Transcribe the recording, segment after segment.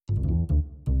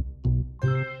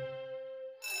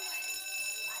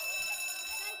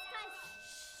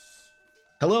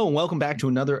Hello and welcome back to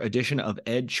another edition of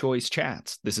EdChoice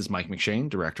Chats. This is Mike McShane,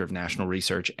 Director of National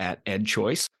Research at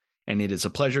EdChoice, and it is a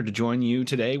pleasure to join you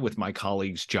today with my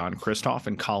colleagues John Kristof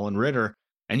and Colyn Ritter.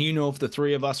 And you know, if the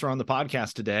three of us are on the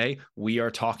podcast today, we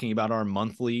are talking about our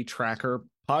monthly tracker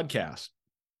podcast.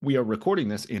 We are recording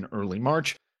this in early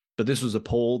March, but this was a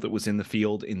poll that was in the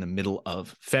field in the middle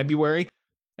of February.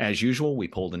 As usual, we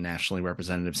polled a nationally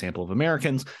representative sample of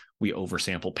Americans. We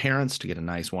oversample parents to get a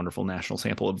nice, wonderful national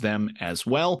sample of them as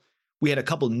well. We had a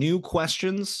couple new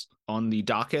questions on the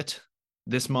docket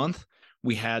this month.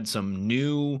 We had some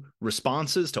new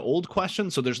responses to old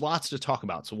questions. So there's lots to talk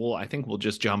about. So I think we'll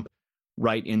just jump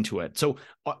right into it. So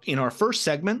in our first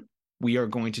segment, we are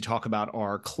going to talk about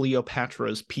our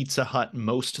Cleopatra's Pizza Hut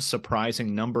most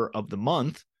surprising number of the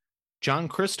month. John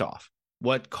Kristof,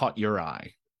 what caught your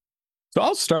eye? So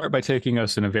I'll start by taking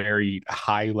us in a very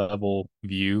high level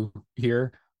view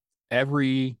here.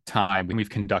 Every time we've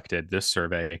conducted this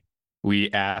survey, we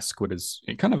ask what is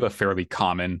kind of a fairly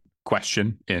common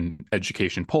question in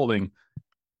education polling.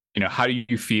 How do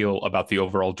you feel about the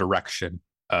overall direction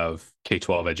of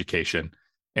K-12 education?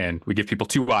 And we give people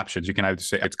two options. You can either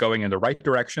say it's going in the right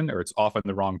direction or it's off on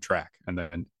the wrong track. And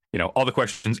then, all the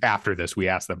questions after this we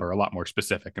ask them are a lot more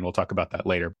specific, and we'll talk about that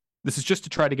later. This is just to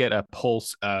try to get a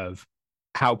pulse of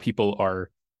how people are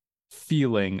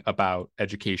feeling about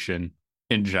education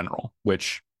in general,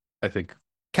 which I think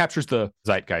captures the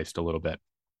zeitgeist a little bit.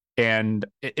 And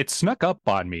it snuck up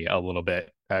on me a little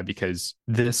bit because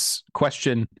this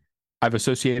question I've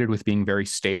associated with being very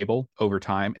stable over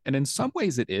time. And in some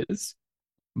ways it is,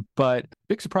 but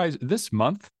big surprise, this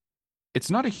month, it's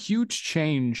not a huge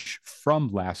change from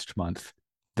last month.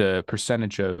 The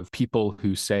percentage of people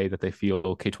who say that they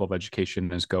feel K-12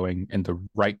 education is going in the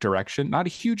right direction, not a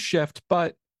huge shift,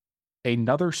 but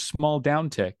another small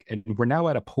downtick. And we're now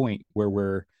at a point where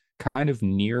we're kind of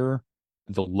near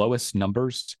the lowest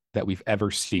numbers that we've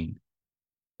ever seen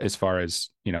as far as,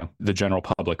 the general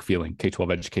public feeling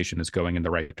K-12 education is going in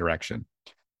the right direction.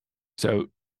 So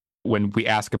when we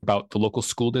ask about the local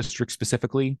school district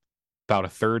specifically, about a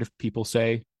third of people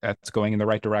say that's going in the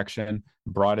right direction.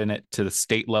 Broaden it to the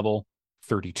state level,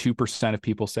 32% of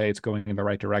people say it's going in the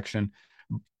right direction.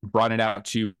 Broaden it out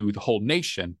to the whole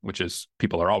nation, which is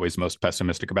people are always most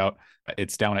pessimistic about.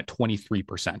 It's down at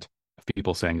 23% of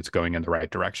people saying it's going in the right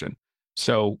direction.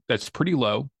 So that's pretty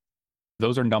low.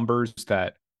 Those are numbers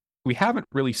that we haven't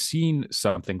really seen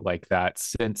something like that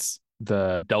since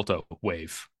the Delta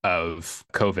wave of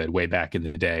COVID way back in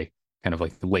the day. Kind of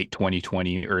like the late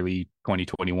 2020, early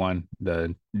 2021,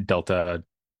 the Delta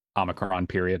Omicron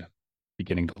period,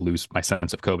 beginning to lose my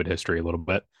sense of COVID history a little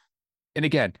bit. And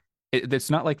again,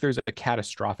 it's not like there's a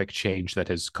catastrophic change that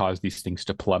has caused these things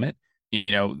to plummet.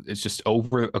 It's just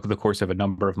over the course of a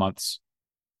number of months,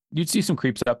 you'd see some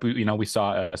creeps up. We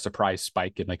saw a surprise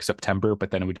spike in like September, but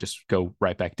then it would just go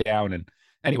right back down. And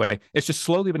anyway, it's just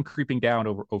slowly been creeping down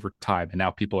over time. And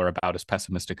now people are about as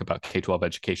pessimistic about K-12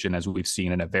 education as we've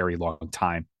seen in a very long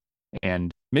time.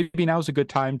 And maybe now is a good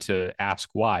time to ask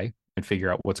why and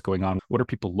figure out what's going on. What are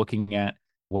people looking at?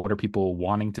 What are people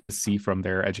wanting to see from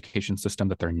their education system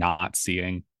that they're not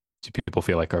seeing? Do people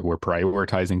feel like we're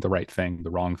prioritizing the right thing,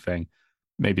 the wrong thing?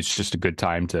 Maybe it's just a good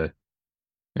time to,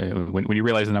 when you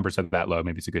realize the numbers are that low,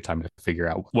 maybe it's a good time to figure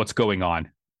out what's going on.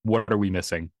 What are we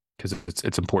missing? Because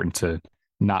it's important to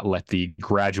not let the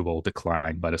gradual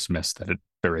decline let us miss that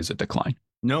there is a decline.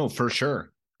 No, for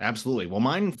sure. Absolutely. Well,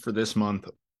 mine for this month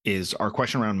is our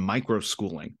question around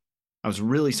micro-schooling. I was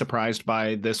really surprised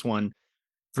by this one.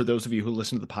 For those of you who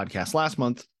listened to the podcast last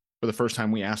month, for the first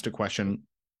time, we asked a question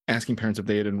asking parents if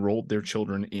they had enrolled their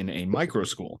children in a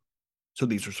micro-school. So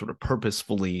these are sort of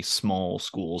purposefully small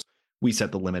schools. We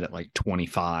set the limit at like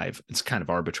 25. It's kind of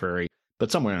arbitrary,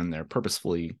 but somewhere in there,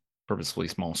 purposefully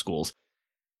small schools.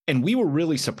 And we were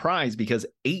really surprised because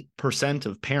 8%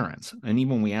 of parents, and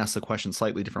even when we asked the question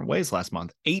slightly different ways last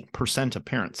month, 8% of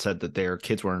parents said that their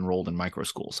kids were enrolled in micro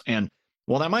schools. And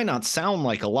while that might not sound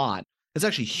like a lot, it's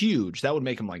actually huge. That would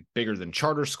make them like bigger than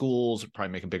charter schools,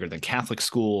 probably make them bigger than Catholic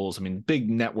schools. I mean, big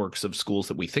networks of schools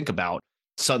that we think about,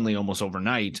 suddenly almost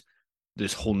overnight,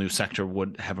 this whole new sector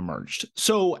would have emerged.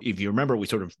 So if you remember, we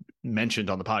sort of mentioned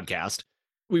on the podcast,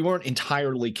 we weren't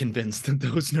entirely convinced that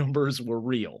those numbers were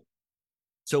real.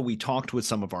 So we talked with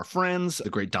some of our friends, the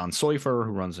great Don Seufer,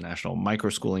 who runs the National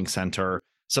Microschooling Center,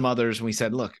 some others, and we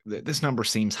said, look, this number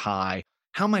seems high.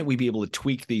 How might we be able to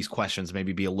tweak these questions,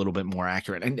 maybe be a little bit more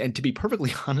accurate? And to be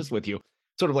perfectly honest with you,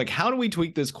 sort of like, how do we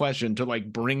tweak this question to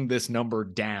like bring this number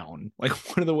down? Like,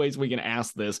 what are the ways we can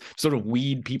ask this, sort of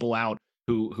weed people out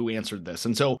who answered this?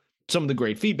 And so some of the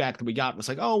great feedback that we got was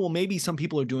like, oh, well, maybe some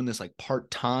people are doing this like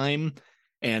part-time.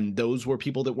 And those were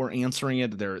people that were answering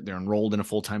it. They're enrolled in a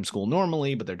full-time school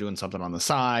normally, but they're doing something on the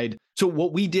side. So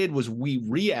what we did was we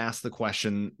re-asked the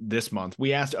question this month.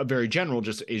 We asked a very general,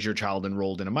 just, is your child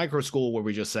enrolled in a micro school, where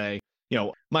we just say,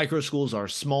 micro schools are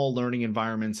small learning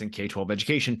environments in K-12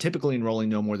 education, typically enrolling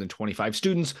no more than 25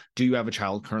 students. Do you have a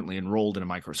child currently enrolled in a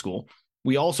micro school?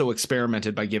 We also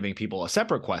experimented by giving people a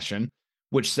separate question,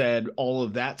 which said all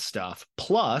of that stuff,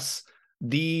 plus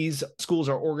these schools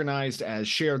are organized as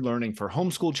shared learning for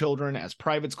homeschool children, as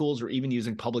private schools, or even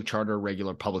using public charter,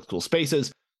 regular public school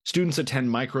spaces. Students attend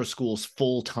micro schools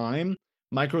full time.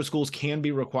 Micro schools can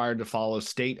be required to follow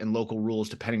state and local rules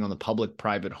depending on the public,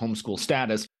 private, homeschool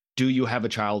status. Do you have a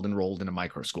child enrolled in a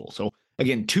micro school? So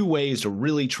again, 2 ways to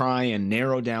really try and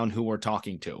narrow down who we're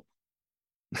talking to.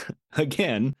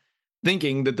 Again,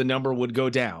 thinking that the number would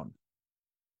go down.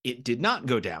 It did not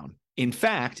go down. In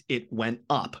fact, it went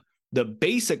up. The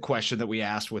basic question that we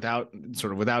asked without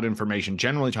information,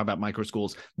 generally talking about micro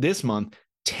schools, this month,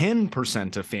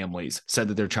 10% of families said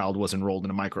that their child was enrolled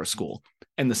in a micro school.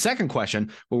 And the second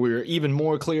question, where we were even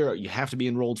more clear, you have to be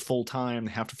enrolled full time,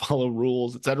 have to follow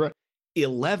rules, etc.,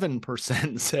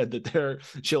 11% said that their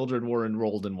children were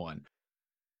enrolled in one.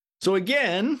 So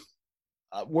again,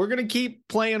 we're going to keep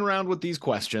playing around with these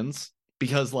questions,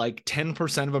 because like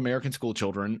 10% of American school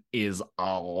children is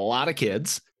a lot of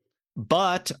kids.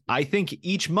 But I think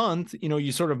each month,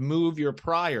 you sort of move your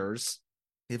priors.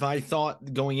 If I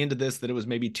thought going into this that it was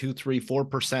maybe 2, 3,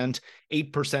 4%,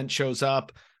 8% shows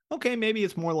up, okay, maybe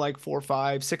it's more like 4,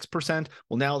 5, 6%.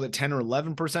 Well, now that 10 or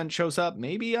 11% shows up,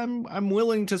 maybe I'm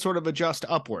willing to sort of adjust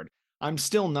upward. I'm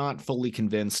still not fully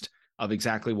convinced of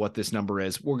exactly what this number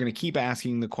is. We're going to keep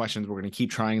asking the questions. We're going to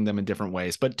keep trying them in different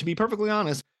ways. But to be perfectly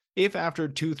honest, if after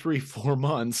 2, 3, 4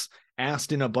 months,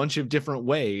 asked in a bunch of different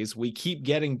ways, we keep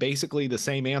getting basically the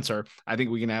same answer, I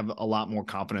think we can have a lot more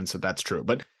confidence that that's true.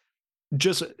 But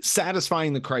just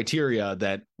satisfying the criteria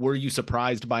that, were you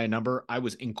surprised by a number? I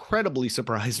was incredibly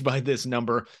surprised by this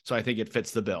number, so I think it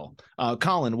fits the bill.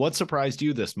 Colin, what surprised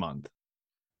you this month?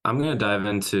 I'm going to dive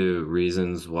into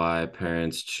reasons why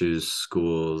parents choose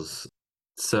schools.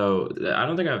 So I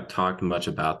don't think I've talked much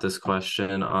about this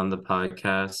question on the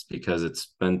podcast because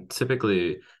it's been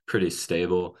typically pretty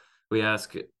stable. We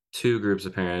ask 2 groups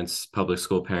of parents, public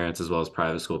school parents as well as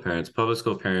private school parents. Public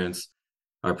school parents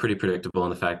are pretty predictable in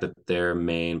the fact that their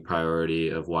main priority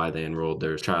of why they enrolled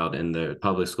their child in the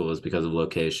public school is because of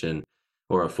location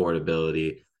or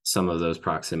affordability, some of those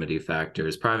proximity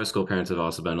factors. Private school parents have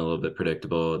also been a little bit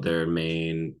predictable. Their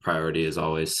main priority is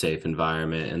always safe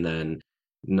environment. And then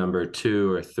number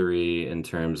 2 or 3 in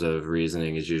terms of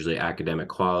reasoning is usually academic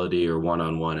quality or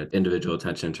one-on-one individual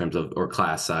attention in terms of, or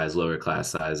class size, lower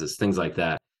class sizes, things like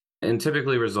that. And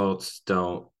typically results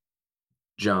don't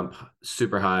jump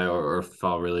super high or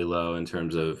fall really low in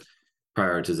terms of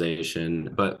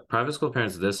prioritization. But private school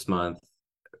parents this month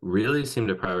really seem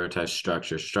to prioritize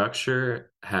structure.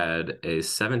 Structure had a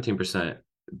 17%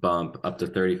 bump up to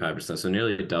 35%, so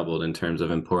nearly doubled in terms of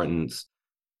importance.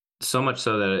 So much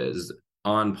so that it is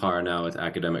on par now with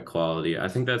academic quality. I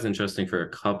think that's interesting for a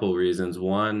couple reasons.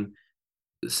 One,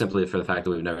 simply for the fact that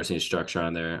we've never seen structure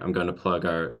on there. I'm going to plug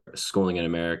our Schooling in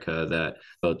America that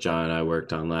both John and I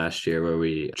worked on last year, where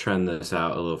we trend this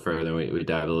out a little further. We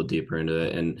dive a little deeper into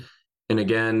it. And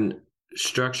again,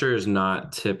 structure is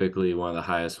not typically one of the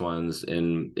highest ones.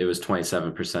 It was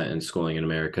 27% in Schooling in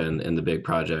America in the big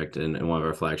project and one of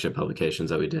our flagship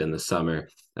publications that we did in the summer.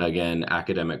 Again,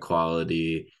 academic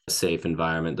quality, safe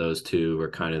environment, those 2 were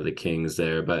kind of the kings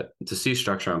there. But to see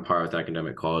structure on par with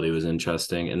academic quality was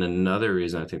interesting. And another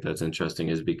reason I think that's interesting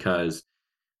is because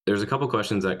there's a couple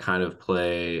questions that kind of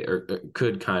play or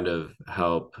could kind of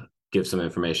help give some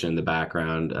information in the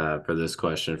background for this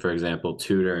question. For example,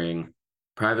 tutoring.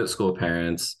 Private school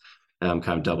parents, I'm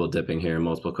kind of double dipping here in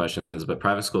multiple questions, but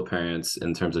private school parents,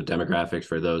 in terms of demographics,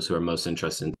 for those who are most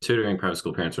interested in tutoring, private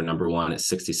school parents were number 1 at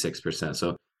 66%.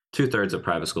 So 2/3 of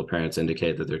private school parents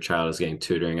indicate that their child is getting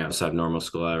tutoring outside normal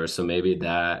school hours. So maybe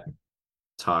that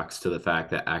talks to the fact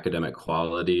that academic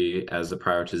quality as a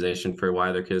prioritization for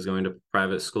why their kid is going to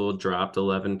private school dropped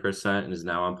 11% and is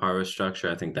now on par with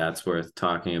structure. I think that's worth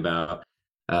talking about.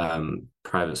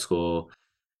 Private school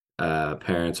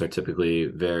parents are typically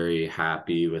very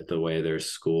happy with the way their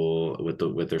school,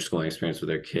 with their schooling experience with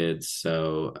their kids.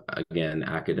 So again,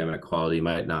 academic quality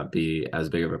might not be as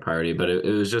big of a priority, but it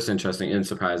was just interesting and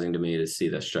surprising to me to see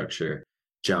that structure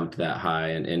jumped that high.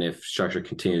 And if structure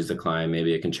continues to climb,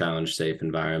 maybe it can challenge safe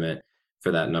environment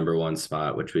for that number 1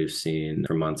 spot, which we've seen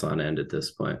for months on end at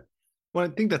this point. Well, I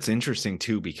think that's interesting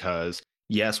too, because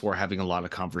yes, we're having a lot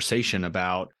of conversation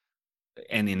about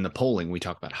And in the polling, we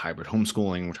talk about hybrid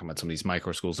homeschooling. We're talking about some of these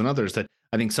micro schools and others that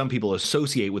I think some people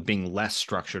associate with being less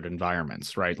structured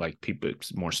environments, right? Like people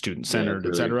more student centered,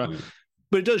 et cetera.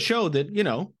 But it does show that,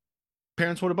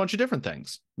 parents want a bunch of different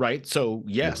things, right? So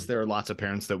yes, there are lots of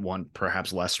parents that want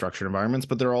perhaps less structured environments,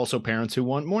 but there are also parents who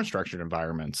want more structured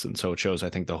environments. And so it shows, I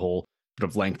think, the whole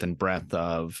sort of length and breadth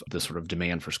of the sort of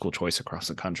demand for school choice across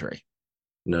the country.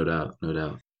 No doubt. No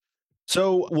doubt.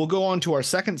 So we'll go on to our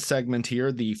second segment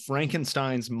here, the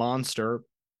Frankenstein's monster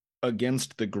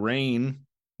against the grain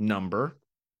number.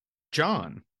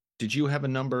 John, did you have a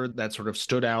number that sort of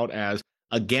stood out as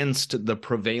against the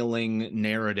prevailing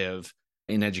narrative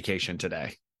in education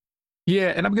today?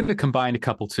 Yeah, and I'm going to combine a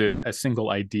couple to a single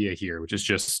idea here, which is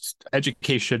just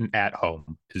education at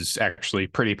home is actually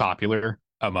pretty popular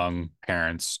among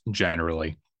parents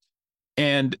generally.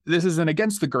 And this is an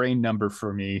against the grain number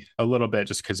for me a little bit,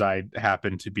 just because I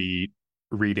happen to be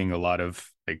reading a lot of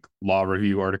like law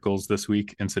review articles this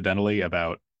week, incidentally,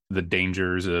 about the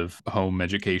dangers of home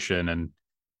education and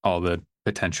all the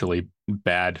potentially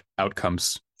bad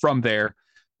outcomes from there,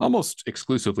 almost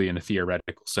exclusively in a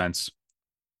theoretical sense.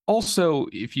 Also,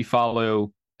 if you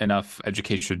follow enough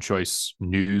education choice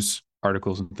news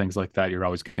articles and things like that, you're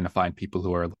always going to find people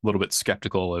who are a little bit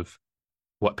skeptical of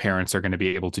what parents are going to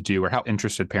be able to do or how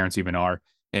interested parents even are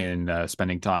in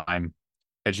spending time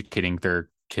educating their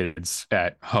kids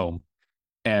at home.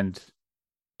 And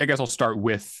I guess I'll start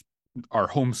with our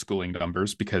homeschooling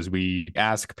numbers, because we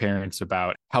ask parents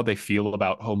about how they feel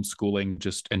about homeschooling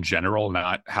just in general,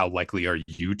 not how likely are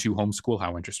you to homeschool,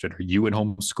 how interested are you in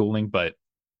homeschooling, but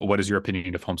what is your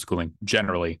opinion of homeschooling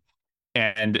generally?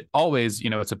 And always,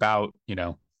 it's about,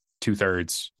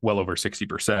 2/3, well over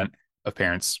 60% of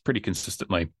parents pretty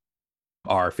consistently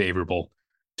are favorable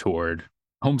toward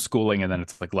homeschooling. And then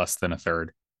it's like less than a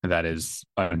third that is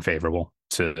unfavorable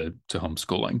to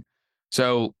homeschooling.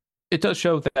 So it does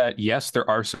show that, yes, there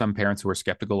are some parents who are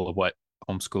skeptical of what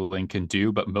homeschooling can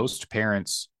do, but most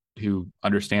parents who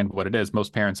understand what it is,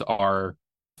 most parents are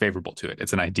favorable to it.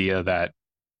 It's an idea that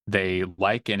they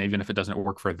like, and even if it doesn't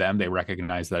work for them, they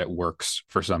recognize that it works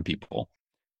for some people.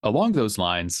 Along those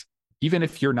lines, even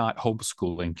if you're not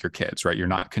homeschooling your kids, right, you're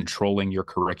not controlling your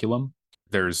curriculum,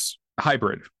 there's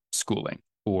hybrid schooling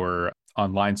or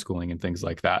online schooling and things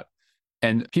like that.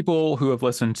 And people who have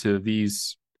listened to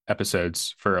these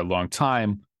episodes for a long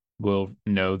time will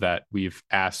know that we've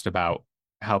asked about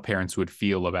how parents would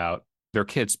feel about their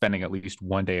kids spending at least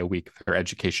one day a week, their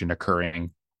education occurring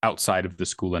outside of the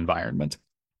school environment.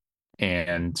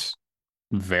 And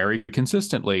very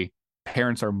consistently,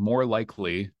 parents are more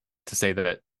likely to say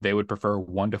that they would prefer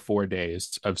 1 to 4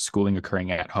 days of schooling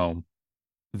occurring at home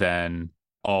than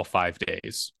all 5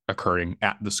 days occurring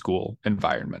at the school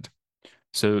environment.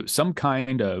 So some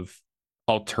kind of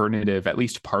alternative, at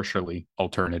least partially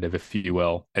alternative, if you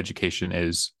will, education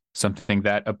is something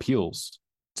that appeals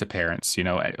to parents,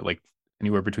 like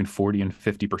anywhere between 40 and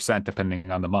 50%,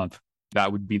 depending on the month.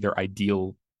 That would be their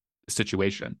ideal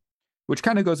situation, which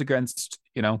kind of goes against,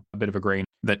 a bit of a grain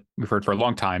that we've heard for a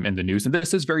long time in the news. And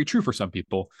this is very true for some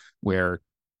people, where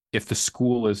if the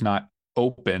school is not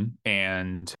open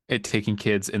and it taking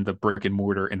kids in the brick and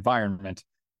mortar environment,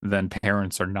 then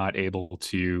parents are not able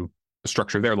to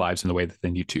structure their lives in the way that they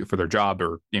need to for their job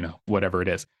or, whatever it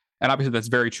is. And obviously that's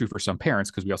very true for some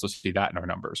parents, because we also see that in our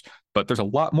numbers. But there's a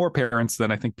lot more parents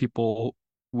than I think people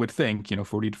would think,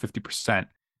 40 to 50%,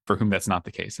 for whom that's not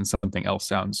the case. And something else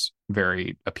sounds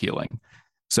very appealing.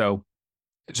 So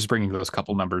just bringing those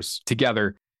couple numbers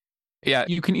together, yeah,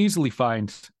 you can easily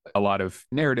find a lot of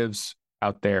narratives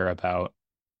out there about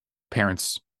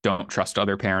parents don't trust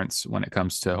other parents when it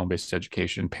comes to home-based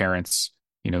education. Parents,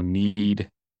 need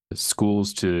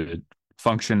schools to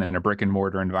function in a brick and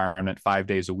mortar environment 5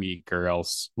 days a week, or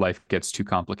else life gets too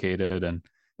complicated. And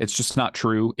it's just not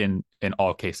true in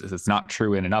all cases. It's not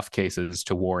true in enough cases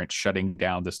to warrant shutting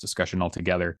down this discussion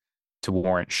altogether, to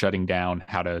warrant shutting down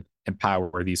how to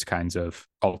empower these kinds of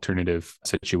alternative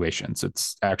situations.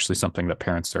 It's actually something that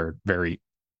parents are very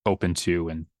open to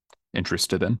and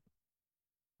interested in.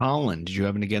 Colyn, did you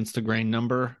have an against the grain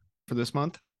number for this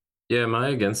month? Yeah, my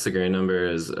against the grain number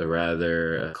is a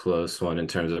rather close one in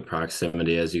terms of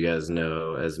proximity. As you guys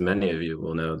know, as many of you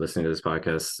will know listening to this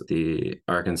podcast, the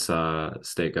Arkansas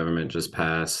state government just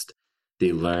passed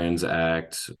the LEARNS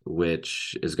Act,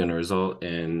 which is going to result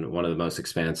in one of the most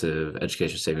expansive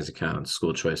education savings account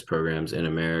school choice programs in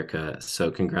America. So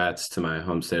congrats to my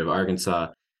home state of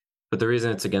Arkansas. But the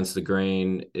reason it's against the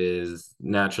grain is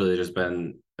naturally there's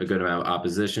been a good amount of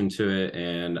opposition to it.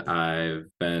 And I've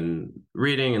been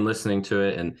reading and listening to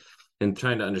it and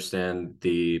trying to understand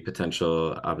the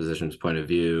potential opposition's point of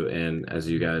view. And as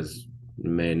you guys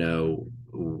may know,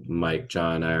 Mike,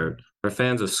 John, are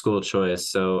fans of school choice.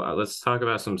 So let's talk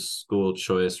about some school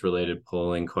choice related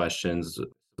polling questions.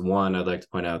 One, I'd like to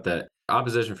point out that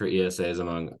opposition for ESAs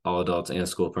among all adults and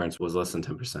school parents was less than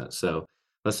 10%. So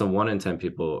less than 1 in 10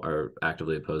 people are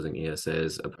actively opposing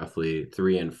ESAs. Roughly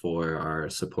 3 in 4 are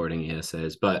supporting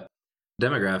ESAs. But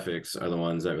demographics are the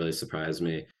ones that really surprised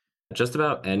me. Just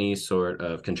about any sort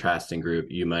of contrasting group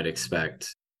you might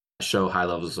expect show high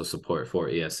levels of support for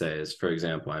ESAs. For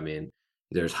example, I mean,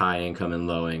 there's high income and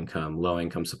low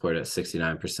income support at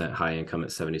 69%, high income at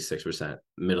 76%,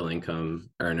 middle income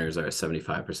earners are at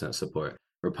 75% support.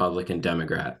 Republican,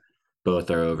 Democrat,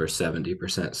 both are over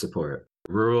 70% support.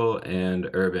 Rural and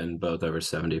urban, both over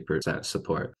 70%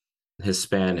 support.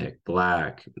 Hispanic,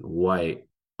 Black, white,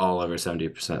 all over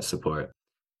 70% support.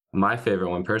 My favorite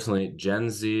one personally, Gen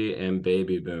Z and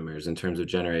baby boomers in terms of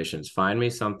generations. Find me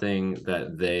something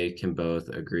that they can both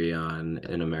agree on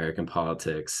in American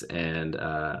politics. And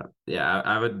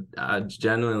I'd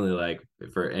genuinely like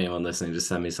for anyone listening, just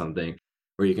send me something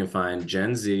where you can find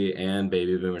Gen Z and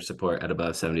baby boomer support at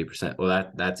above 70%. Well,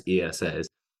 that's ESAs.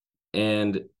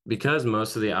 And because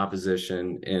most of the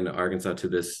opposition in Arkansas to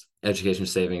this education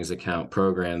savings account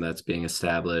program that's being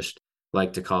established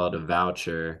like to call it a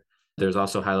voucher, there's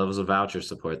also high levels of voucher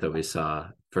support that we saw.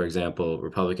 For example,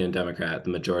 Republican, Democrat,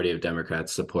 the majority of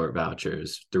Democrats support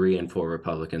vouchers. 3 in 4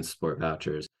 Republicans support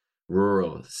vouchers.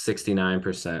 Rural,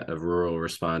 69% of rural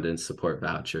respondents support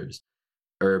vouchers.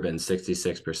 Urban,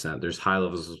 66%. There's high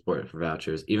levels of support for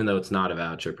vouchers, even though it's not a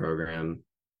voucher program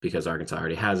because Arkansas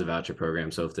already has a voucher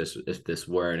program. So if this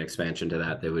were an expansion to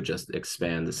that, they would just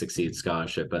expand the Succeed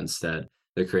Scholarship, but instead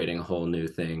they're creating a whole new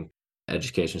thing,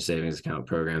 education savings account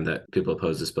program that people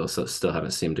oppose this bill still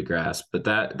haven't seemed to grasp. But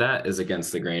that is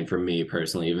against the grain for me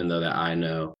personally, even though that I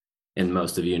know, and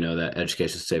most of you know, that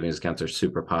education savings accounts are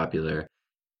super popular.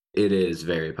 It is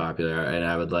very popular. And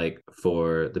I would like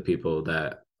for the people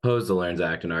that oppose the LEARNS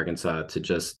Act in Arkansas to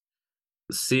just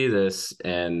see this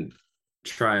and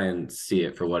try and see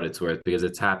it for what it's worth, because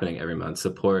it's happening every month.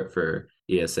 Support for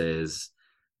ESAs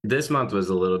this month was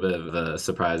a little bit of a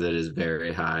surprise. It is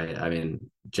very high. I mean,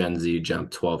 Gen Z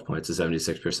jumped 12 points to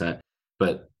 76%,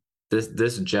 but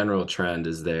this general trend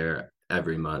is there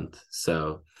every month.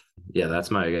 So yeah,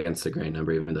 that's my against the grain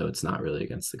number, even though it's not really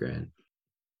against the grain.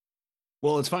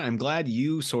 Well, it's fine. I'm glad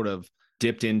you sort of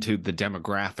dipped into the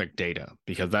demographic data,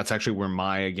 because that's actually where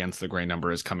my against the grain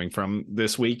number is coming from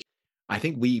this week. I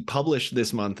think we published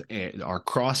this month, our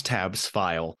crosstabs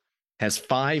file has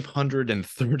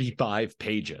 535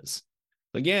 pages.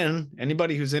 Again,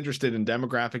 anybody who's interested in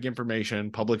demographic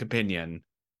information, public opinion,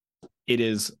 it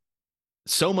is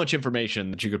so much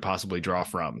information that you could possibly draw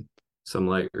from. Some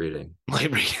light reading.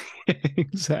 Light reading.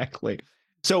 Exactly.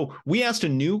 So we asked a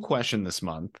new question this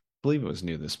month, I believe it was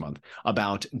new this month,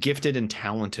 about gifted and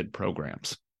talented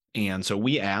programs. And so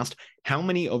we asked, how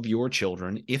many of your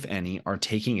children, if any, are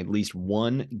taking at least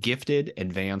one gifted,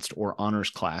 advanced, or honors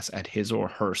class at his or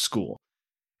her school?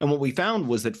 And what we found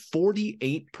was that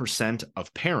 48%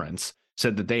 of parents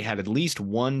said that they had at least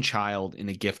one child in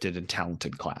a gifted and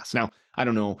talented class. Now, I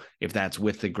don't know if that's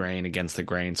with the grain, against the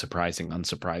grain, surprising,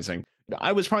 unsurprising.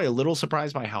 I was probably a little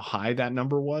surprised by how high that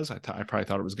number was. I probably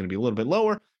thought it was going to be a little bit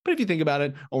lower. But if you think about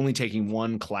it, only taking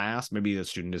one class, maybe the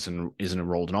student isn't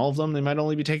enrolled in all of them. They might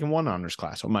only be taking one honors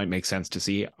class. So it might make sense to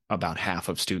see about half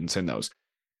of students in those.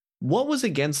 What was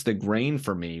against the grain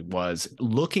for me was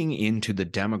looking into the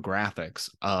demographics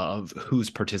of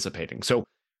who's participating. So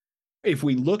if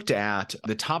we looked at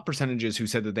the top percentages who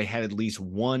said that they had at least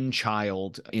one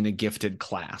child in a gifted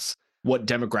class, what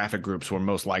demographic groups were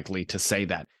most likely to say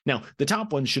that? Now, the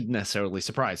top ones shouldn't necessarily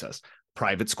surprise us.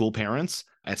 Private school parents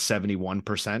at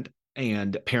 71%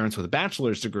 and parents with a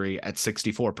bachelor's degree at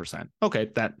 64%. Okay,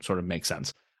 that sort of makes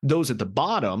sense. Those at the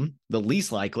bottom, the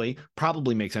least likely,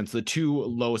 probably make sense. The two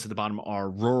lowest at the bottom are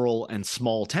rural and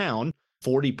small town.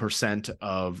 40%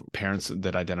 of parents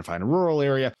that identify in a rural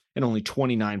area and only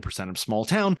 29% of small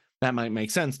town. That might make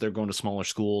sense. They're going to smaller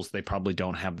schools. They probably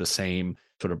don't have the same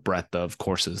sort of breadth of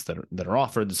courses that are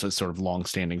offered. This is sort of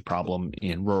longstanding problem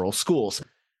in rural schools.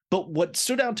 But what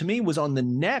stood out to me was on the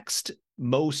next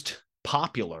most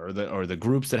popular, or the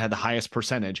groups that had the highest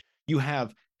percentage, you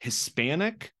have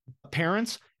Hispanic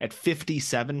parents at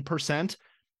 57%,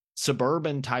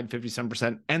 suburban tied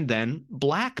 57%, and then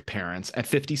Black parents at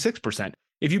 56%.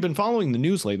 If you've been following the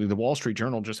news lately, the Wall Street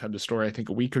Journal just had a story, I think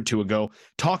a week or two ago,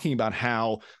 talking about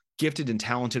how gifted and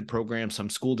talented programs, some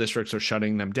school districts are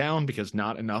shutting them down because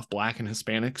not enough Black and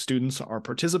Hispanic students are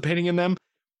participating in them.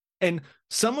 And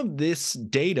some of this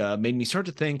data made me start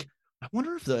to think, I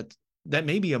wonder if the that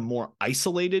may be a more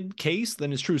isolated case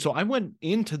than is true. So I went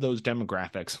into those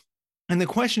demographics, and the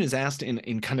question is asked in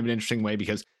kind of an interesting way,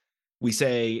 because we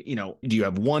say, do you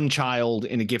have one child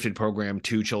in a gifted program,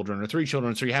 two children, or three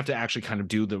children? So you have to actually kind of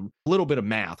do the little bit of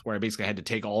math where I basically had to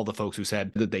take all the folks who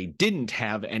said that they didn't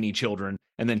have any children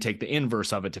and then take the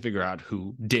inverse of it to figure out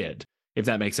who did. If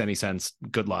that makes any sense,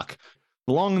 good luck.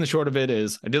 The long and the short of it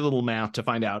is I did a little math to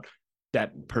find out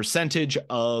that percentage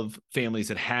of families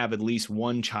that have at least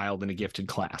one child in a gifted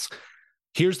class.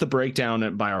 Here's the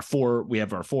breakdown by we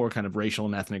have our four kind of racial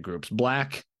and ethnic groups: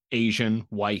 Black, Asian,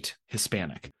 white,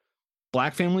 Hispanic.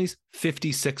 Black families,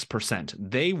 56%.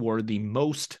 They were the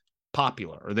most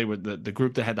popular, or they were the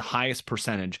group that had the highest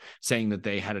percentage saying that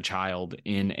they had a child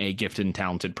in a gifted and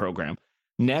talented program.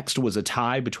 Next was a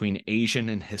tie between Asian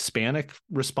and Hispanic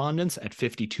respondents at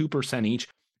 52% each,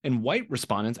 and white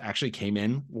respondents actually came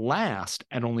in last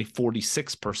at only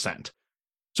 46%.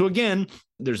 So again,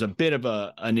 there's a bit of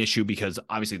an issue because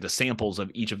obviously the samples of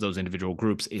each of those individual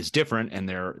groups is different and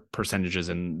their percentages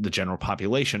in the general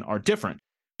population are different.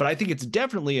 But I think it's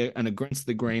definitely an against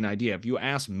the grain idea. If you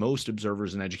ask most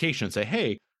observers in education and say,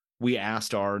 hey, we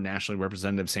asked our nationally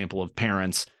representative sample of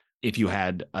parents if you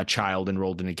had a child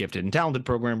enrolled in a gifted and talented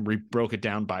program, we broke it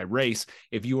down by race.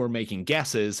 If you were making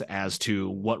guesses as to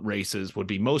what races would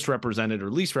be most represented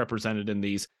or least represented in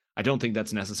these, I don't think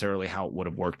that's necessarily how it would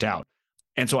have worked out.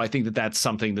 And so I think that that's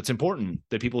something that's important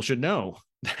that people should know,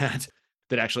 that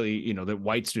actually, that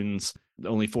white students,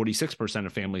 only 46%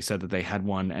 of families said that they had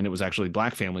one, and it was actually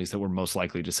Black families that were most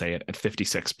likely to say it at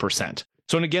 56%.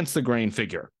 So an against the grain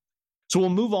figure. So we'll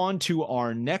move on to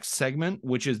our next segment,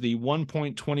 which is the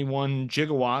 1.21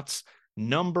 gigawatts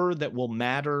number that will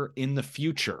matter in the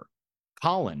future.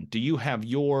 Colyn, do you have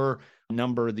your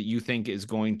number that you think we're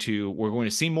going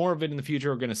to see more of it in the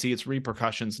future, or going to see its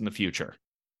repercussions in the future?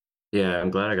 Yeah,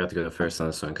 I'm glad I got to go first on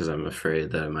this one because I'm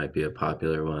afraid that it might be a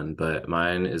popular one. But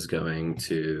mine is going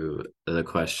to the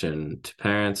question to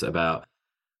parents about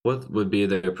what would be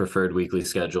their preferred weekly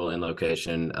schedule and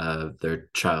location of their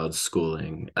child's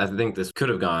schooling. I think this could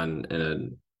have gone in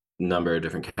a number of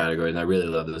different categories, and I really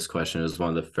love this question. It was one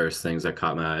of the first things that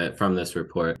caught my eye from this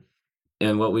report.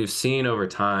 And what we've seen over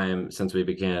time since we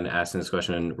began asking this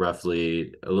question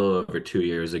roughly a little over 2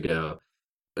 years ago,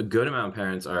 a good amount of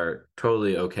parents are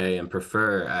totally okay and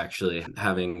prefer actually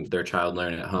having their child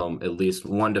learn at home at least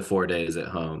 1 to 4 days at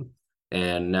home.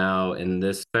 And now in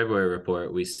this February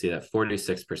report, we see that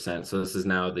 46%. So this is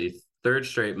now the third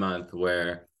straight month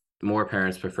where more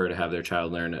parents prefer to have their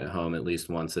child learn at home at least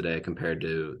once a day compared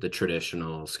to the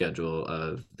traditional schedule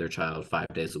of their child 5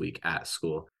 days a week at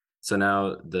school. So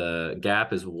now the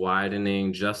gap is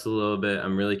widening just a little bit.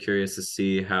 I'm really curious to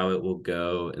see how it will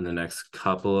go in the next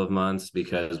couple of months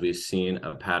because we've seen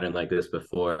a pattern like this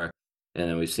before, and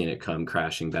then we've seen it come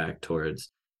crashing back towards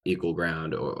equal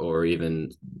ground or even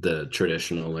the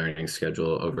traditional learning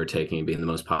schedule overtaking being the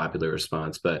most popular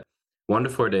response. But 1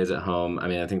 to 4 days at home, I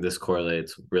mean, I think this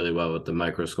correlates really well with the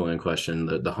microschooling question,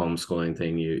 the homeschooling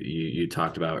thing you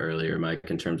talked about earlier, Mike,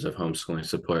 in terms of homeschooling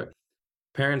support.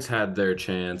 Parents had their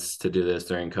chance to do this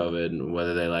during COVID,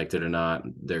 whether they liked it or not.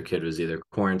 Their kid was either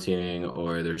quarantining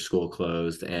or their school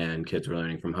closed and kids were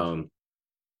learning from home.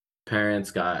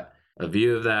 Parents got a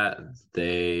view of that.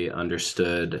 They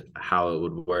understood how it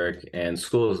would work, and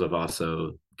schools have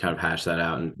also kind of hashed that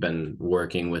out and been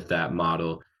working with that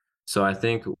model. So I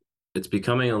think it's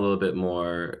becoming a little bit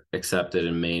more accepted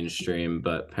and mainstream,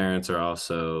 but parents are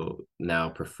also now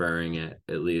preferring it.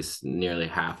 At least nearly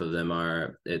half of them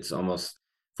are. It's almost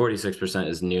 46%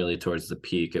 is nearly towards the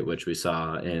peak at which we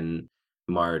saw in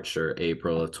March or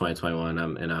April of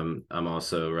 2021. I'm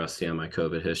also rusty on my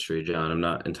COVID history, John. I'm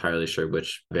not entirely sure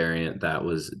which variant that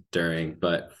was during,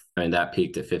 but I mean, that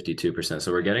peaked at 52%.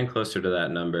 So we're getting closer to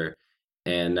that number.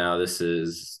 And now this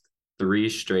is 3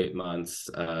 straight months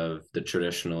of the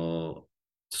traditional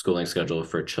schooling schedule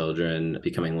for children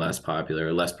becoming less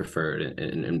popular, less preferred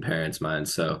in parents'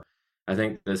 minds. So I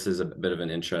think this is a bit of an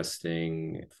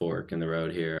interesting fork in the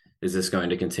road here. Is this going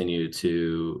to continue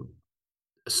to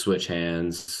switch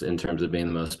hands in terms of being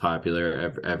the most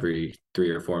popular every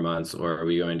 3 or 4 months, or are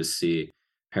we going to see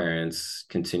parents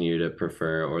continue to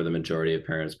prefer, or the majority of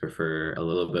parents prefer, a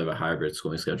little bit of a hybrid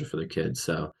schooling schedule for their kids?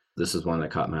 So this is one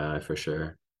that caught my eye for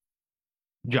sure.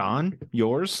 John,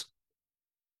 yours?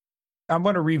 I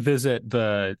want to revisit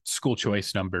the school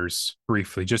choice numbers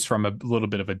briefly, just from a little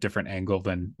bit of a different angle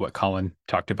than what Colyn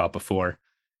talked about before.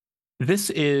 This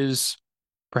is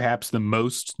perhaps the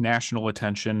most national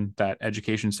attention that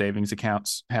Education Savings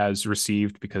Accounts has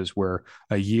received because we're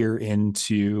a year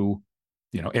into,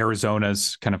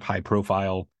 Arizona's kind of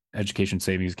high-profile Education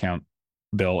Savings Account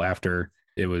bill after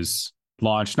it was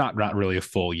launched, not really a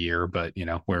full year, but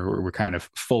we're kind of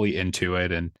fully into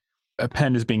it, and a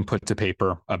pen is being put to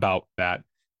paper about that.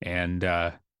 And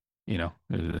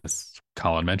as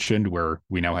Colin mentioned, where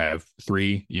we now have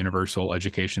 3 universal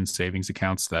education savings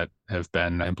accounts that have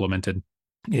been implemented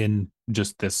in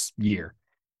just this year.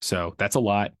 So that's a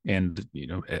lot. And,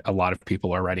 a lot of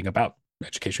people are writing about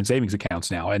education savings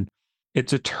accounts now. And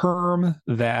it's a term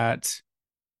that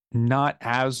not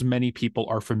as many people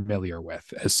are familiar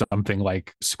with as something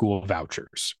like school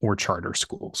vouchers or charter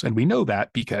schools. And we know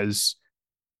that because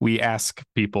we ask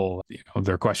people,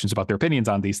 their questions about their opinions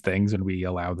on these things, and we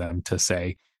allow them to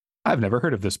say, I've never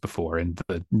heard of this before. And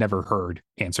the never heard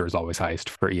answer is always highest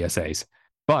for ESAs.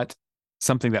 But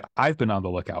something that I've been on the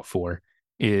lookout for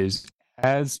is,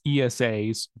 as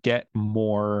ESAs get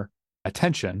more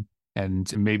attention,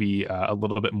 and maybe a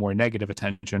little bit more negative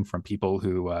attention from people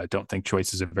who don't think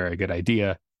choice is a very good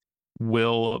idea,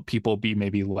 will people be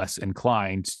maybe less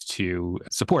inclined to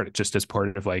support it, just as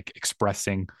part of like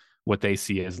expressing what they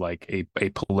see as like a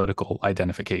political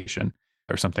identification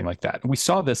or something like that? And we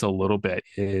saw this a little bit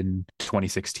in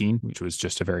 2016, which was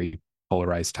just a very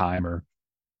polarized time, or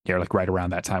like right around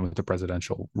that time with the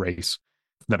presidential race.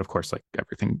 Then, of course, like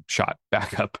everything shot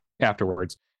back up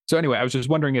afterwards. So anyway, I was just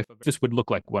wondering if this would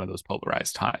look like one of those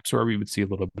polarized times, or we would see a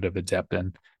little bit of a dip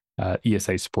in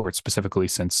ESA support, specifically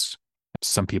since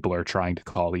some people are trying to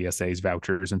call ESAs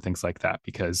vouchers and things like that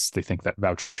because they think that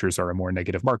vouchers are a more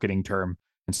negative marketing term.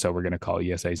 And so we're going to call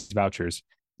ESAs vouchers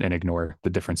and ignore the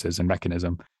differences in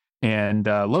mechanism. And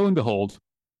lo and behold,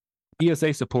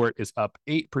 ESA support is up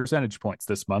 8 percentage points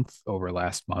this month over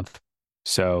last month.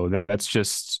 So that's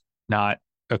just not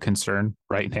a concern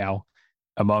right now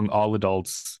among all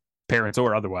adults, parents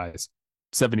or otherwise.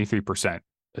 73%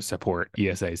 support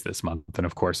ESAs this month. And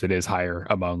of course, it is higher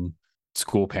among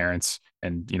school parents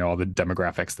and, all the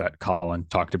demographics that Colin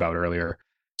talked about earlier.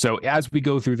 So as we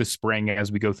go through the spring,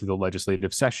 as we go through the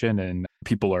legislative session, and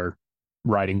people are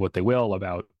writing what they will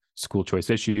about school choice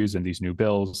issues and these new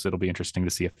bills, it'll be interesting to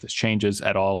see if this changes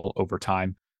at all over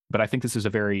time. But I think this is a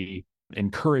very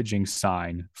encouraging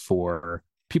sign for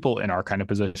people in our kind of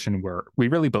position where we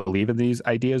really believe in these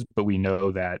ideas, but we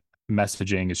know that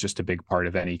messaging is just a big part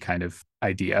of any kind of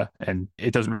idea. And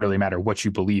it doesn't really matter what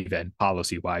you believe in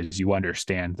policy wise, you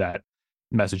understand that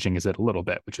messaging is it a little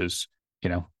bit, which is,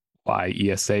 why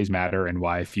ESAs matter and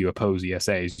why if you oppose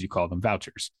ESAs, you call them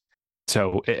vouchers.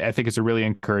 So I think it's a really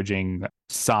encouraging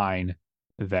sign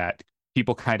that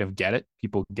people kind of get it.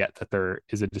 People get that there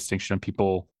is a distinction.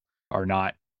 People are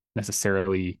not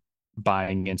necessarily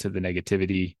buying into the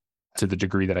negativity to the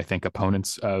degree that I think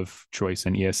opponents of choice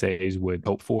and ESAs would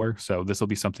hope for. So this will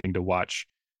be something to watch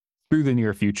through the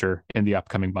near future in the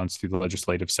upcoming months through the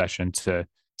legislative session to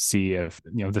see if,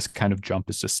 this kind of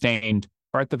jump is sustained,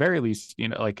 or at the very least,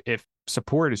 like if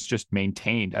support is just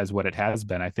maintained as what it has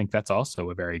been. I think that's also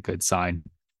a very good sign.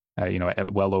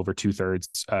 At well over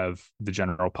 2/3 of the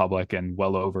general public and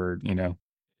well over,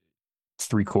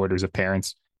 3/4 of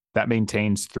parents, that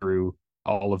maintains through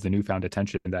all of the newfound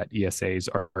attention that ESAs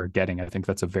are getting. I think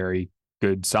that's a very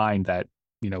good sign that,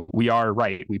 we are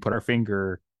right. We put our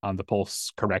finger on the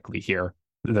pulse correctly here,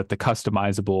 that the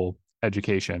customizable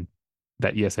education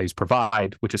that ESAs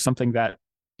provide, which is something that,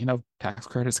 tax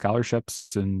credit scholarships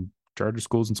and charter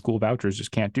schools and school vouchers just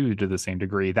can't do to the same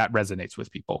degree, that resonates with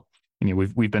people.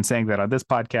 We've been saying that on this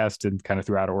podcast and kind of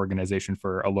throughout our organization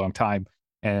for a long time.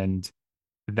 And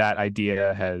that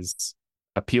idea has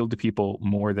appealed to people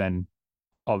more than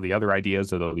all the other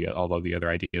ideas, although the other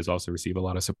ideas also receive a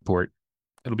lot of support.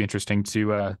 It'll be interesting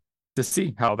to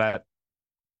see how that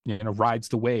rides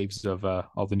the waves of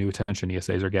all the new attention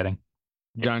ESAs are getting.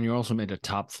 John, you also made a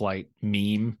top flight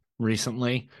meme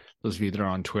recently. Those of you that are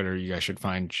on Twitter, you guys should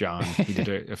find John. He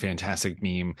did a fantastic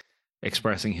meme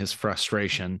expressing his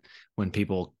frustration when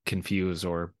people confuse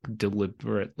or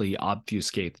deliberately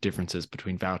obfuscate the differences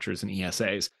between vouchers and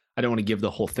ESAs. I don't want to give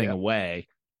the whole thing away.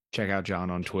 Check out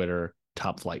John on Twitter,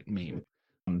 top flight meme.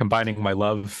 Combining my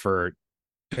love for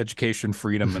education,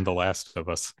 freedom, and The Last of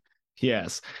Us.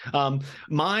 Yes.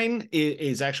 Mine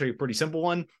is actually a pretty simple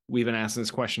one. We've been asking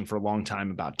this question for a long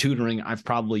time about tutoring. I've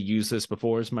probably used this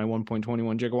before as my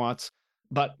 1.21 gigawatts.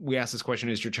 But we asked this question,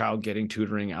 is your child getting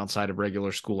tutoring outside of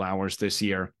regular school hours this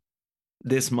year?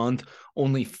 This month,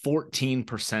 only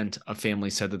 14% of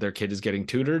families said that their kid is getting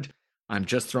tutored. I'm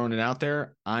just throwing it out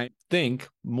there. I think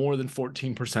more than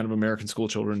 14% of American school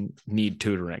children need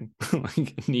tutoring,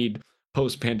 need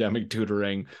post-pandemic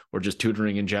tutoring or just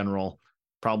tutoring in general.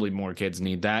 Probably more kids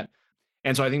need that.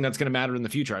 And so I think that's going to matter in the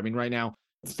future. I mean, right now,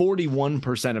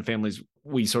 41% of families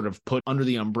we sort of put under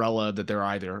the umbrella that they're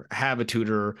either have a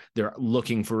tutor, they're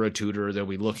looking for a tutor, they'll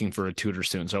be looking for a tutor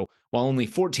soon. So while only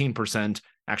 14%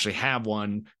 actually have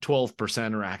one,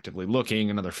 12% are actively looking,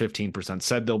 another 15%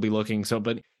 said they'll be looking. So,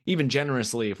 but even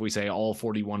generously, if we say all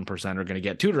 41% are going to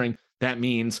get tutoring, that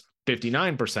means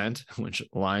 59%, which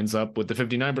lines up with the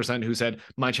 59% who said,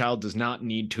 my child does not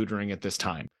need tutoring at this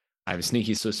time. I have a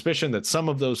sneaky suspicion that some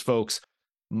of those folks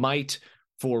might,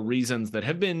 for reasons that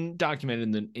have been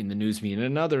documented in the news media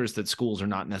and others, that schools are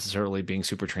not necessarily being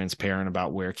super transparent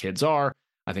about where kids are.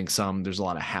 I think there's a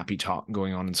lot of happy talk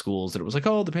going on in schools that it was like,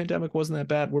 oh, the pandemic wasn't that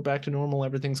bad. We're back to normal.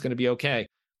 Everything's going to be okay.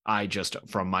 I just,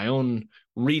 from my own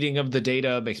reading of the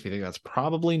data, makes me think that's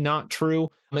probably not true.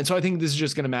 And so I think this is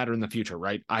just going to matter in the future,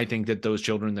 right? I think that those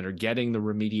children that are getting the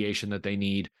remediation that they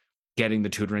need, getting the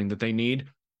tutoring that they need,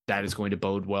 that is going to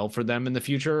bode well for them in the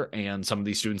future. And some of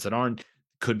these students that aren't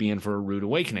could be in for a rude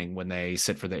awakening when they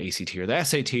sit for the ACT or the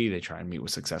SAT, they try and meet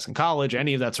with success in college,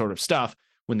 any of that sort of stuff,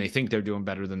 when they think they're doing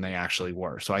better than they actually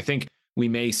were. So I think we'll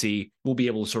be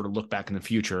able to sort of look back in the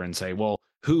future and say, well,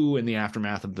 who in the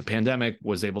aftermath of the pandemic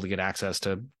was able to get access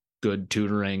to good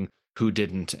tutoring, who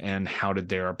didn't, and how did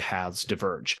their paths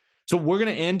diverge? So we're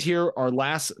going to end here. Our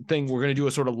last thing, we're going to do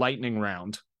a sort of lightning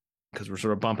round because we're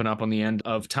sort of bumping up on the end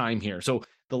of time here. So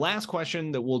the last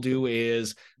question that we'll do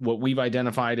is what we've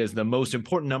identified as the most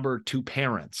important number to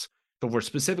parents. So if we're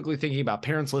specifically thinking about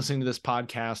parents listening to this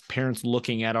podcast, parents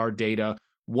looking at our data,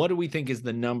 what do we think is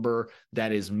the number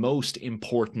that is most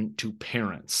important to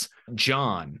parents?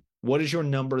 John, what is your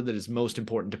number that is most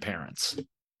important to parents?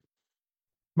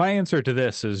 My answer to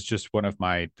this is just one of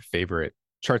my favorite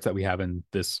charts that we have in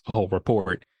this whole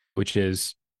report, which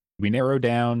is we narrow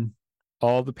down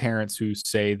all the parents who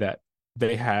say that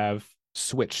they have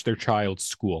switched their child's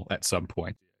school at some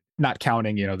point, not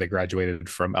counting, they graduated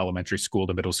from elementary school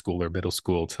to middle school or middle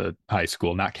school to high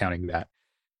school, not counting that.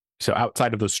 So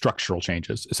outside of those structural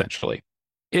changes, essentially,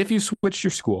 if you switched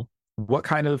your school, what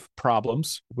kind of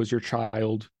problems was your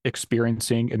child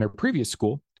experiencing in their previous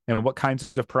school? And what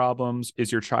kinds of problems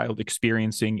is your child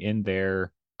experiencing in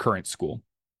their current school?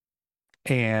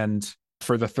 And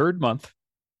for the third month,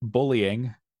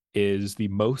 bullying is the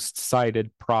most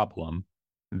cited problem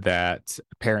that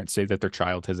parents say that their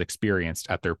child has experienced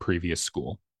at their previous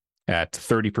school. At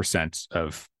 30%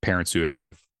 of parents who have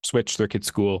switched their kid's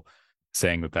school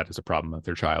saying that that is a problem that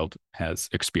their child has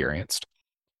experienced,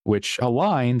 which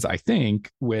aligns, I think,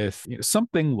 with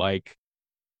something like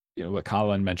what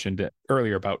Colyn mentioned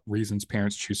earlier about reasons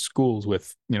parents choose schools,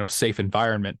 with safe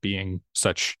environment being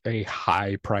such a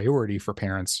high priority for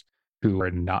parents who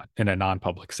are not in a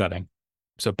non-public setting.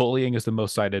 So bullying is the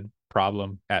most cited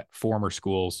problem at former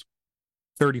schools,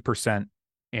 30%,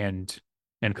 and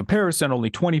in comparison, only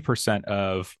 20%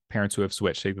 of parents who have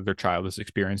switched say that their child is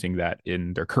experiencing that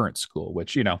in their current school,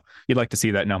 which, you'd like to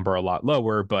see that number a lot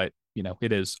lower, but,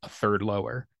 it is a third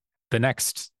lower. The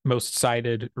next most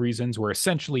cited reasons were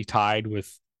essentially tied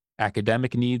with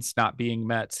academic needs not being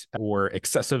met or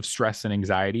excessive stress and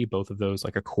anxiety. Both of those,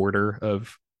 like a quarter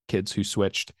of kids who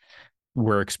switched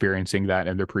were experiencing that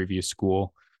in their previous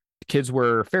school. Kids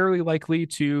were fairly likely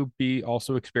to be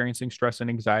also experiencing stress and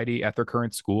anxiety at their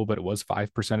current school, but it was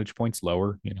 5 percentage points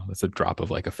lower. That's a drop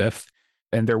of like a fifth.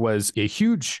 And there was a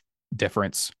huge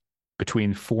difference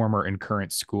between former and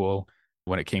current school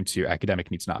when it came to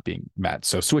academic needs not being met.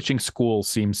 So switching school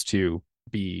seems to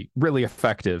be really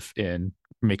effective in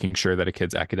making sure that a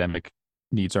kid's academic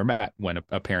needs are met. When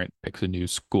a parent picks a new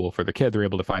school for the kid, they're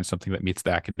able to find something that meets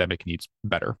the academic needs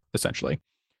better, essentially.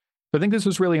 So I think this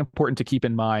is really important to keep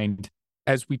in mind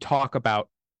as we talk about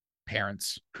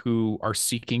parents who are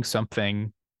seeking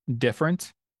something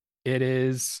different. It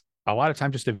is a lot of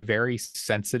times just a very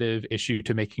sensitive issue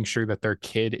to making sure that their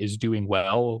kid is doing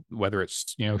well, whether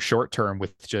it's, short term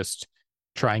with just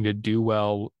trying to do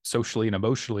well socially and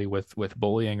emotionally with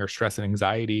bullying or stress and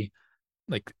anxiety.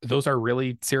 Like, those are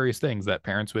really serious things that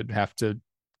parents would have to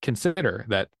consider.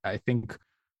 That I think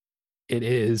it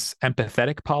is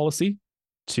empathetic policy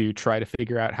to try to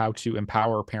figure out how to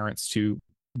empower parents to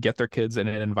get their kids in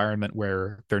an environment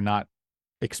where they're not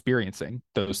experiencing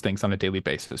those things on a daily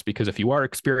basis. Because if you are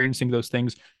experiencing those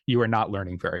things, you are not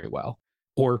learning very well.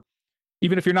 Or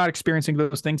even if you're not experiencing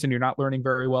those things and you're not learning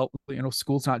very well,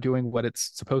 school's not doing what it's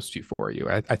supposed to for you.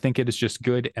 I think it is just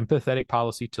good empathetic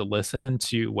policy to listen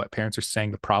to what parents are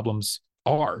saying the problems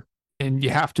are. And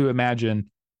you have to imagine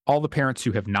all the parents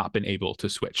who have not been able to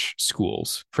switch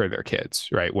schools for their kids,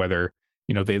 right? Whether,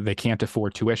 they can't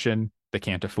afford tuition, they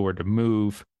can't afford to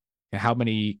move. How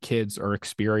many kids are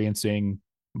experiencing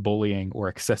bullying or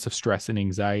excessive stress and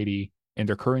anxiety in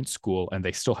their current school, and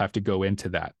they still have to go into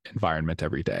that environment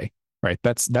every day, right?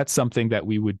 That's something that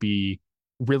we would be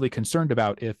really concerned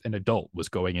about if an adult was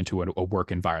going into a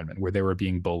work environment where they were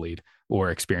being bullied or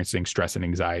experiencing stress and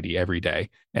anxiety every day.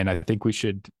 And I think we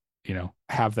should,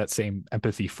 have that same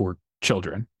empathy for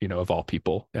children, of all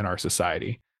people in our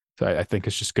society. So I think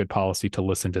it's just good policy to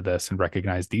listen to this and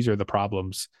recognize these are the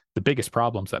problems, the biggest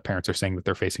problems that parents are saying that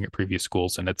they're facing at previous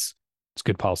schools. And it's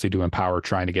good policy to empower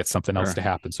trying to get something else to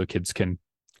happen so kids can,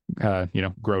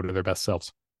 grow to their best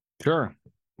selves. Sure.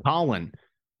 Colyn,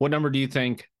 what number do you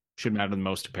think should matter the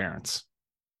most to parents?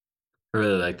 I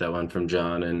really like that one from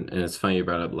John. And it's funny you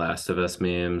brought up Last of Us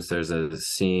memes. There's a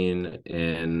scene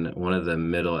in one of the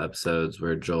middle episodes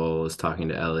where Joel is talking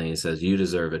to Ellie and he says, "You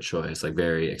deserve a choice," like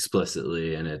very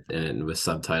explicitly, and with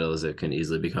subtitles, it can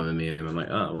easily become a meme. I'm like,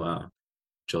 oh wow.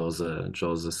 Joel's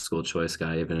a school choice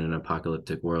guy, even in an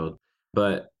apocalyptic world.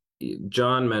 But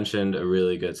John mentioned a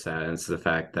really good stat, and it's the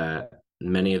fact that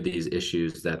many of these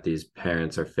issues that these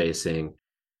parents are facing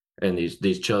and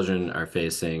these children are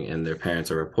facing and their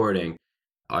parents are reporting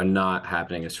are not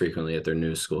happening as frequently at their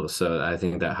new school. So I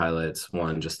think that highlights,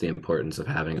 one, just the importance of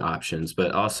having options,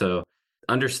 but also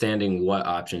understanding what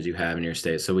options you have in your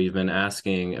state. So we've been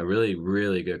asking a really,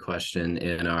 really good question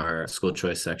in our school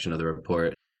choice section of the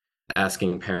report,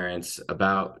 asking parents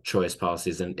about choice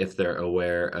policies and if they're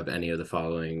aware of any of the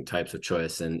following types of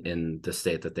choice in the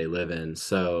state that they live in.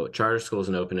 So charter schools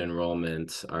and open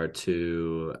enrollment are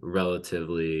two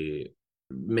relatively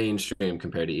mainstream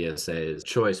compared to ESA's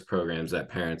choice programs that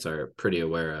parents are pretty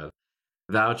aware of.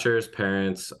 Vouchers,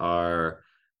 parents are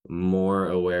more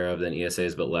aware of than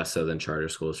ESAs, but less so than charter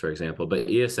schools, for example. But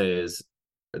ESAs,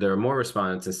 there are more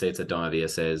respondents in states that don't have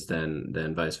ESAs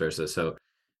than vice versa. So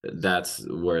that's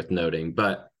worth noting.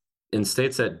 But in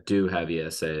states that do have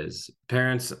ESAs,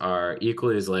 parents are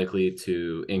equally as likely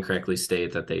to incorrectly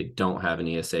state that they don't have an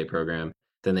ESA program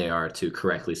than they are to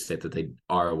correctly state that they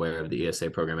are aware of the ESA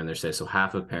program in their state. So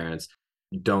half of parents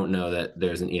don't know that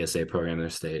there's an ESA program in their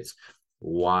states.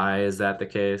 Why is that the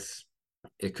case?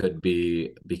 It could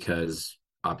be because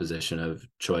opposition of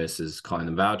choice is calling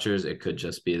them vouchers. It could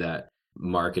just be that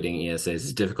marketing ESAs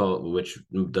is difficult, which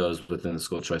those within the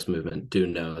school choice movement do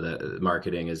know that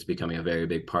marketing is becoming a very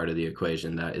big part of the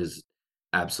equation that is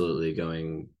absolutely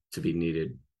going to be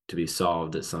needed to be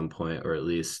solved at some point, or at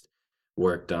least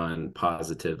worked on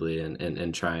positively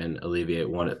and try and alleviate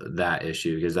that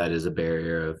issue, because that is a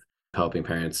barrier of helping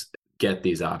parents get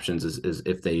these options is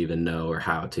if they even know or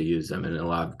how to use them. And a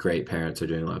lot of great parents are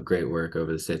doing a lot of great work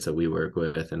over the states that we work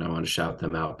with, and I want to shout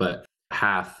them out. But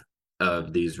half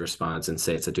of these respondents in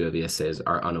states that do have ESAs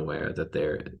are unaware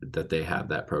that they have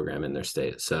that program in their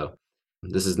state. So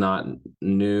this is not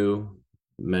new.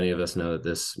 Many of us know that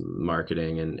this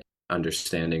marketing and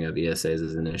understanding of ESAs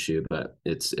is an issue, but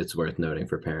it's worth noting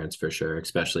for parents for sure,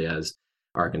 especially as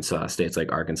states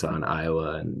like Arkansas and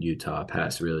Iowa and Utah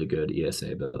pass really good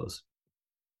ESA bills.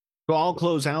 So I'll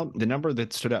close out the number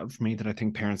that stood out for me that I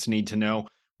think parents need to know.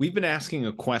 We've been asking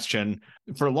a question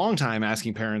for a long time,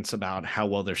 asking parents about how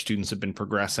well their students have been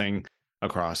progressing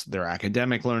across their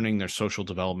academic learning, their social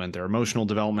development, their emotional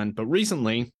development. But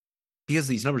recently, because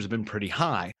these numbers have been pretty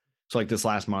high, so like this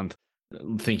last month,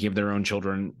 thinking of their own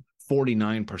children,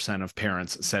 49% of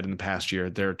parents said in the past year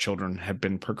their children have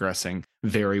been progressing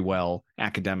very well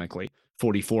academically.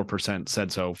 44%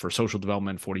 said so for social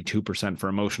development, 42% for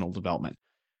emotional development.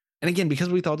 And again, because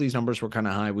we thought these numbers were kind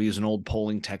of high, we used an old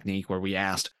polling technique where we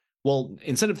asked, well,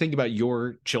 instead of thinking about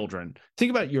your children, think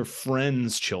about your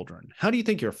friends' children. How do you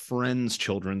think your friends'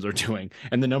 children are doing?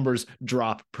 And the numbers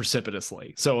drop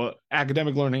precipitously. So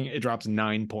academic learning, it drops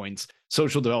 9 points.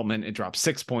 Social development, it drops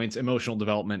 6 points. Emotional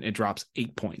development, it drops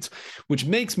 8 points, which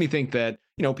makes me think that,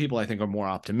 people I think are more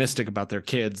optimistic about their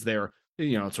kids. They're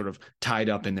sort of tied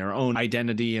up in their own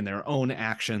identity and their own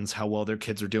actions, how well their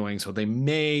kids are doing. So they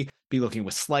may be looking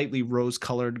with slightly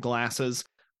rose-colored glasses.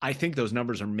 I think those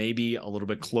numbers are maybe a little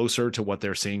bit closer to what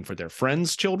they're seeing for their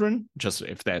friends' children. Just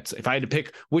if I had to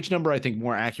pick which number I think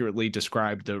more accurately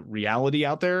described the reality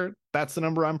out there, that's the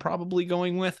number I'm probably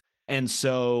going with. And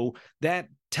so that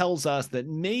tells us that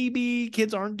maybe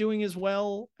kids aren't doing as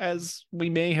well as we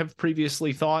may have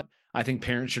previously thought. I think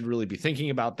parents should really be thinking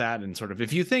about that. And sort of,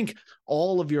 if you think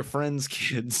all of your friends'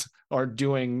 kids are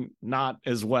doing not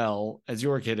as well as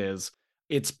your kid is,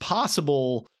 it's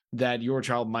possible that your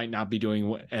child might not be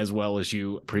doing as well as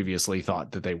you previously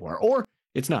thought that they were, or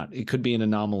it's not. It could be an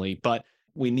anomaly, but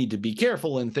we need to be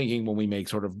careful in thinking when we make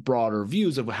sort of broader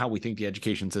views of how we think the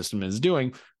education system is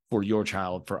doing for your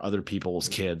child, for other people's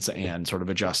kids, and sort of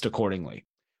adjust accordingly.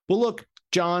 Well, look,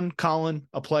 John, Colin,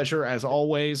 a pleasure as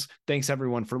always. Thanks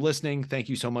everyone for listening. Thank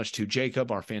you so much to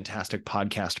Jacob, our fantastic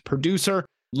podcast producer.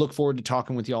 Look forward to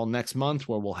talking with y'all next month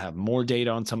where we'll have more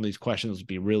data on some of these questions. It'll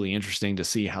be really interesting to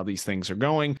see how these things are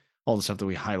going, all the stuff that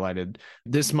we highlighted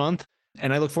this month.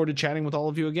 And I look forward to chatting with all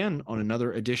of you again on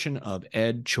another edition of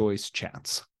EdChoice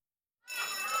Chats.